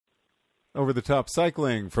Over the Top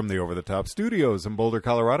Cycling from the Over the Top Studios in Boulder,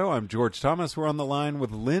 Colorado. I'm George Thomas. We're on the line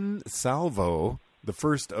with Lynn Salvo, the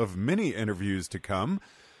first of many interviews to come.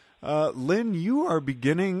 Lynn, you are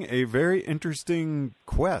beginning a very interesting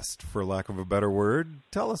quest, for lack of a better word.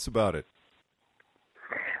 Tell us about it.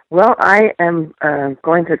 Well, I am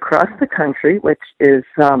going to cross the country, which is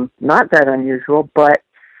not that unusual, but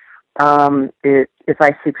if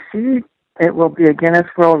I succeed, it will be a Guinness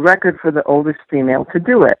World Record for the oldest female to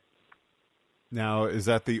do it. Now, is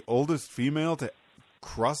that the oldest female to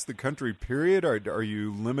cross the country, period? Are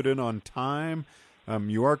you limited on time?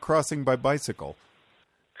 You are crossing by bicycle.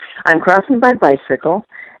 I'm crossing by bicycle,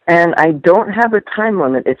 and I don't have a time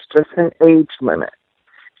limit. It's just an age limit.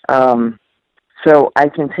 So I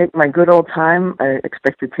can take my good old time. I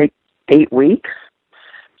expect to take 8 weeks,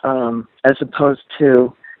 as opposed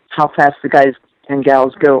to how fast the guys and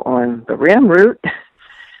gals go on the Ram route.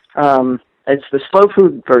 It's the slow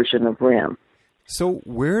food version of Ram. So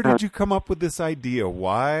where did you come up with this idea?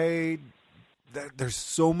 Why? There's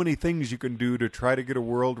so many things you can do to try to get a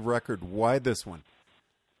world record. Why this one?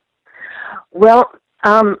 Well,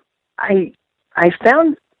 I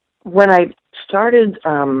found when I started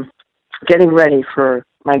getting ready for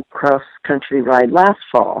my cross-country ride last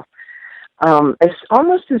fall, it's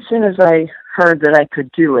almost as soon as I heard that I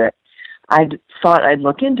could do it, I thought I'd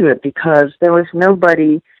look into it because there was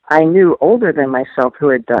nobody I knew older than myself who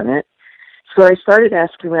had done it. So I started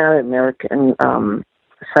asking around at American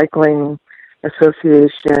Cycling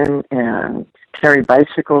Association and Carry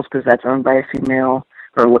Bicycles, because that's owned by a female,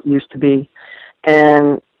 or what used to be,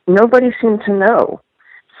 and nobody seemed to know.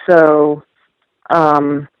 So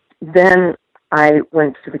then I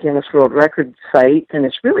went to the Guinness World Record site, and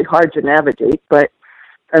it's really hard to navigate, but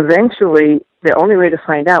eventually the only way to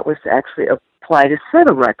find out was to actually apply to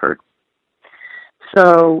set a record.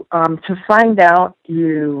 So to find out,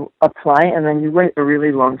 you apply, and then you wait a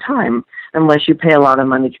really long time, unless you pay a lot of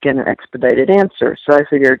money to get an expedited answer. So I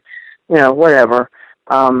figured, whatever.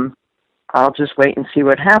 I'll just wait and see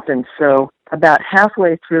what happens. So about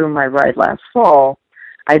halfway through my ride last fall,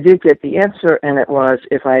 I did get the answer, and it was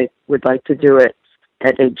if I would like to do it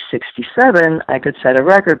at age 67, I could set a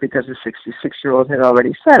record because a 66-year-old had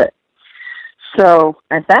already set it. So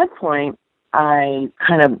at that point, I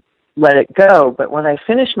kind of let it go. But when I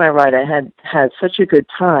finished my ride, I had such a good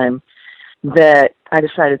time that I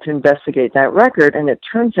decided to investigate that record, and it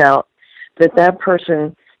turns out that that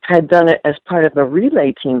person had done it as part of a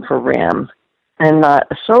relay team for Ram and not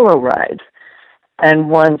a solo ride. And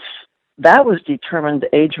once that was determined,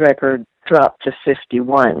 the age record dropped to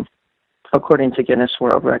 51, according to Guinness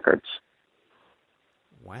World Records.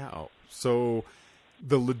 Wow. So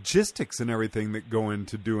the logistics and everything that go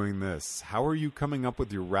into doing this, how are you coming up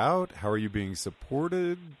with your route? How are you being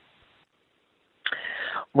supported?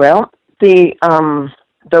 Well, the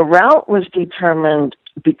route was determined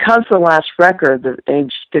because the last record, the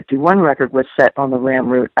age 51 record, was set on the Ram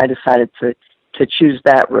route. I decided to choose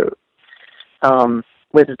that route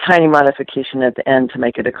with a tiny modification at the end to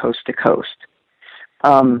make it a coast-to-coast.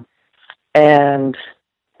 And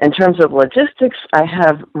in terms of logistics, I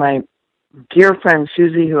have my dear friend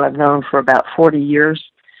Susie, who I've known for about 40 years,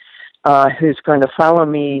 who's going to follow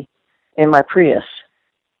me in my Prius.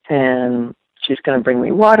 And she's going to bring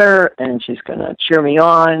me water, and she's going to cheer me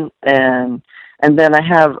on. And then I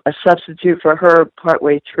have a substitute for her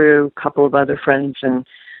partway through. A couple of other friends and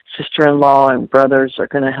sister-in-law and brothers are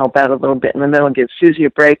going to help out a little bit in the middle and give Susie a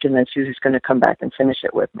break, and then Susie's going to come back and finish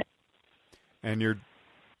it with me. And you're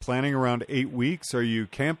planning around 8 weeks. Are you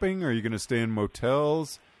camping? Are you going to stay in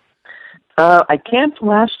motels? I camped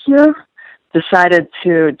last year, decided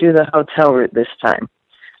to do the hotel route this time.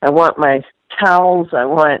 I want my towels, I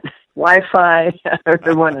want Wi-Fi,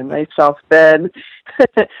 I want a nice soft bed,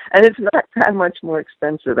 and it's not that much more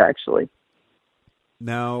expensive, actually.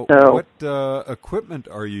 Now, what equipment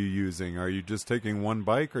are you using? Are you just taking one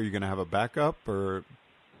bike? Are you going to have a backup, or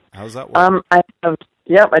how's that work? I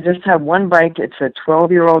just have one bike. It's a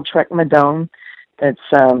 12-year-old Trek Madone.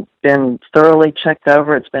 It's been thoroughly checked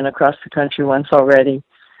over. It's been across the country once already.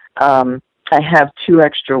 I have 2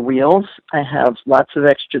 extra wheels. I have lots of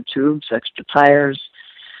extra tubes, extra tires.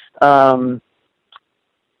 That's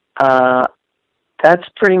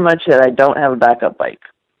pretty much it. I don't have a backup bike.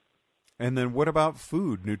 And then what about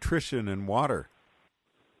food, nutrition, and water?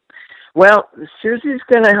 Well, Susie's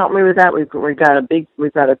going to help me with that. We've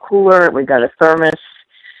got a cooler, we've got a thermos.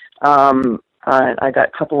 I got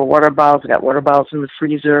a couple of water bottles. I got water bottles in the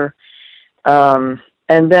freezer. And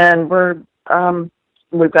then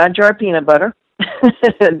we've got a jar of peanut butter.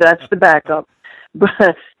 That's the backup.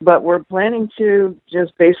 But we're planning to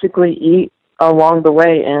just basically eat along the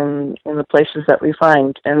way in the places that we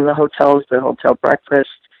find, and the hotels, the hotel breakfast,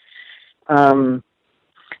 and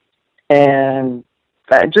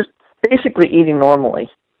just basically eating normally.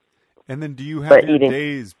 And then do you have your eating.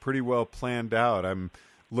 days pretty well planned out? I'm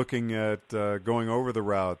looking at going over the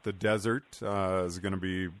route. The desert is going to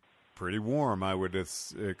be pretty warm, I would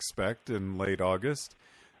expect, in late August.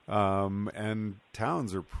 And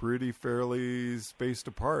towns are pretty fairly spaced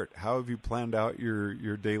apart. How have you planned out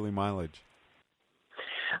your daily mileage?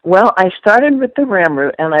 Well, I started with the Ram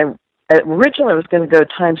route, and originally I was going to go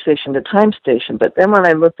time station to time station, but then when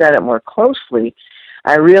I looked at it more closely,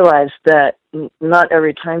 I realized that not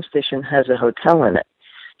every time station has a hotel in it.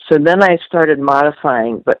 So then I started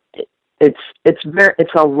modifying, but it's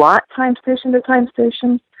a lot time station to time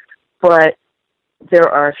station, but there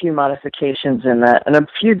are a few modifications in that, and a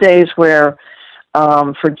few days where,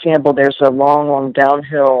 for example, there's a long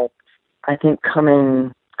downhill, I think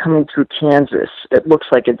coming through Kansas. It looks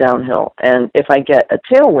like a downhill, and if I get a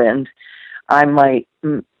tailwind, I might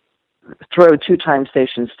throw 2 time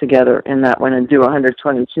stations together in that one and do a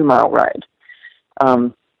 122-mile ride.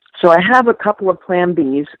 So I have a couple of Plan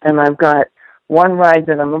Bs, and I've got one ride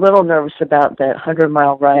that I'm a little nervous about, that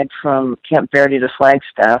 100-mile ride from Camp Verde to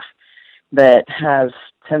Flagstaff that has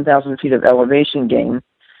 10,000 feet of elevation gain.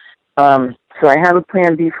 So I have a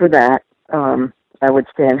Plan B for that. I would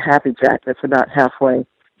stay in Happy Jack. That's about halfway,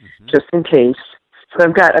 just in case. So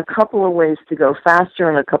I've got a couple of ways to go faster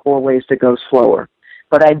and a couple of ways to go slower.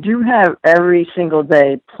 But I do have every single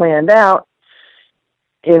day planned out,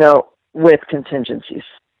 with contingencies.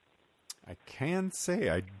 I can say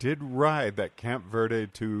I did ride that Camp Verde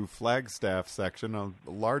to Flagstaff section, a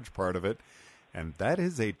large part of it, and that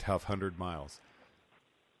is a tough 100 miles.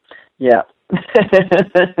 Yeah.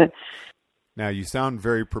 Now, you sound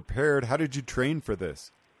very prepared. How did you train for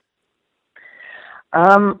this?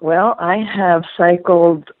 Well, I have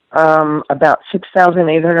cycled about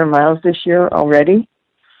 6,800 miles this year already.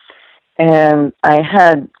 And I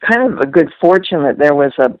had kind of a good fortune that there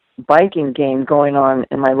was a biking game going on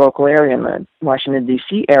in my local area, in the Washington,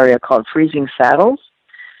 D.C. area, called Freezing Saddles,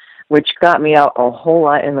 which got me out a whole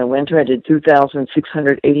lot in the winter. I did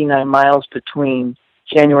 2,689 miles between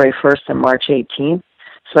January 1st and March 18th.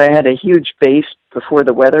 So I had a huge base before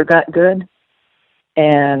the weather got good.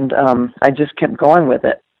 And I just kept going with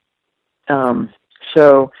it.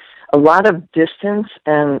 So a lot of distance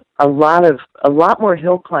and a lot more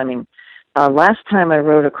hill climbing. Last time I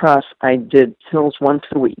rode across, I did hills once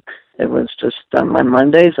a week. It was just on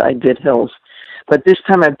Mondays I did hills. But this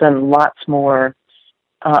time I've done lots more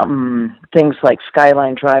things like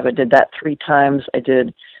Skyline Drive. I did that 3 times. I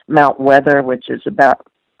did Mount Weather, which is about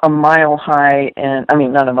a mile high, and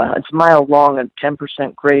not a mile, it's a mile long and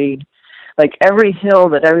 10% grade. Like every hill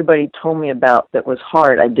that everybody told me about that was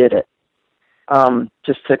hard, I did it,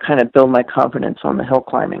 just to kind of build my confidence on the hill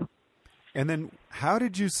climbing. And then how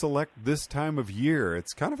did you select this time of year?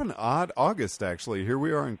 It's kind of an odd August, actually. Here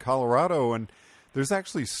we are in Colorado, and there's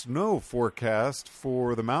actually snow forecast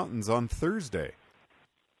for the mountains on Thursday.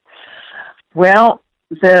 Well,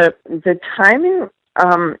 the timing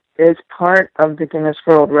is part of the Guinness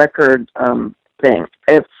World Record thing.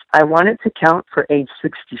 If I want it to count for age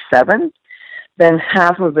 67, then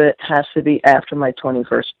half of it has to be after my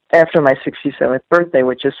 67th birthday,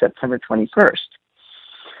 which is September 21st.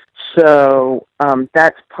 So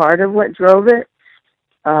that's part of what drove it.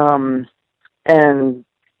 And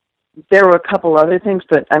there were a couple other things,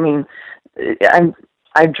 but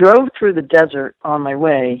I drove through the desert on my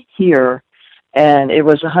way here, and it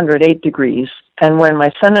was 108 degrees. And when my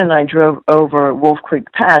son and I drove over Wolf Creek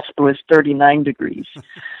Pass, it was 39 degrees.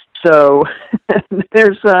 So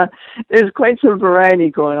there's quite some variety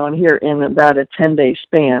going on here in about a 10-day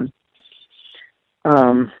span.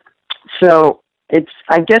 So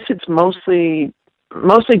I guess it's mostly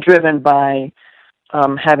driven by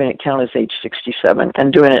having it count as age 67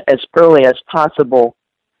 and doing it as early as possible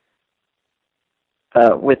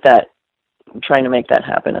with that, trying to make that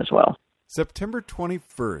happen as well. September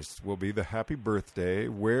 21st will be the happy birthday.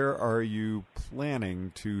 Where are you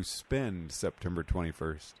planning to spend September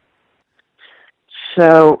 21st?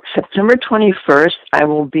 So September 21st, I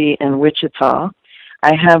will be in Wichita.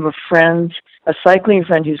 I have a cycling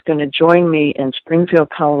friend who's going to join me in Springfield,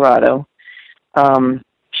 Colorado.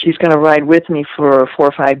 She's going to ride with me for 4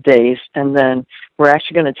 or 5 days, and then we're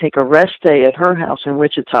actually going to take a rest day at her house in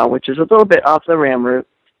Wichita, which is a little bit off the Ram route,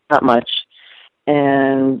 not much,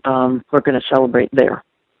 and we're going to celebrate there.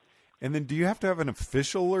 And then do you have to have an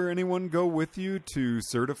official or anyone go with you to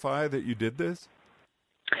certify that you did this?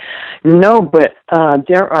 No, but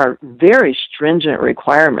there are very stringent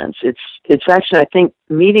requirements. It's actually, I think,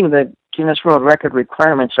 meeting the Guinness World Record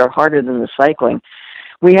requirements are harder than the cycling.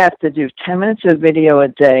 We have to do 10 minutes of video a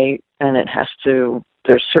day, and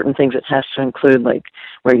there's certain things it has to include, like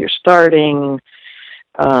where you're starting.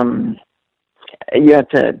 You have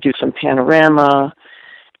to do some panorama.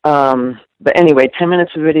 But anyway, 10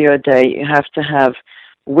 minutes of video a day. You have to have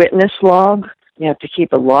witness log. You have to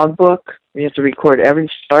keep a logbook. You have to record every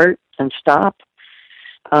start and stop.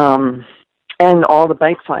 And all the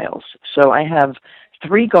bike files. So I have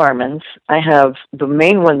 3 Garmins. I have the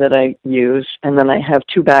main one that I use, and then I have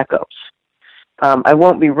 2 backups. I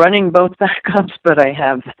won't be running both backups, but I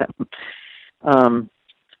have them.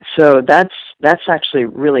 So that's actually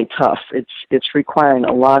really tough. It's requiring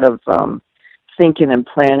a lot of thinking and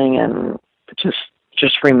planning and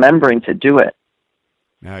just remembering to do it.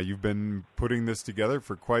 Now, you've been putting this together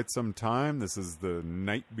for quite some time. This is the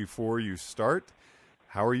night before you start.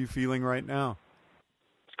 How are you feeling right now?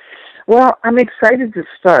 Well, I'm excited to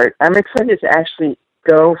start. I'm excited to actually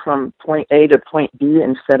go from point A to point B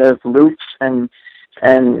instead of loops and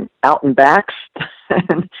out and backs.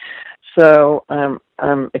 So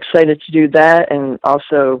I'm excited to do that, and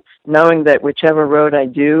also knowing that whichever road I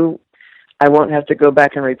do, I won't have to go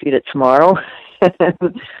back and repeat it tomorrow.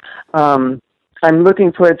 I'm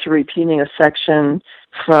looking forward to repeating a section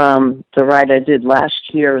from the ride I did last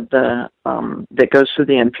year, that goes through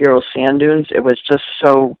the Imperial Sand Dunes. It was just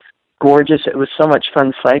so gorgeous. It was so much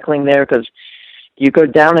fun cycling there because you go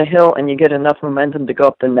down a hill and you get enough momentum to go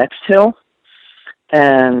up the next hill.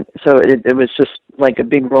 And so it was just like a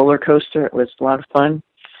big roller coaster. It was a lot of fun.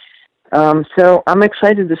 So I'm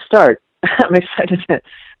excited to start. I'm excited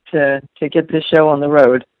to get this show on the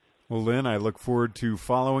road. Well, Lynn, I look forward to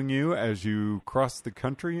following you as you cross the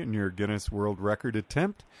country in your Guinness World Record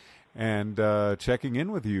attempt and checking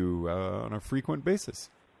in with you on a frequent basis.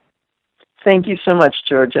 Thank you so much,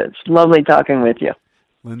 George. It's lovely talking with you.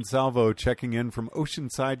 Lynn Salvo checking in from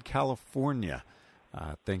Oceanside, California.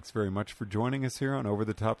 Thanks very much for joining us here on Over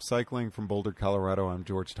the Top Cycling from Boulder, Colorado. I'm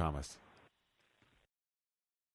George Thomas.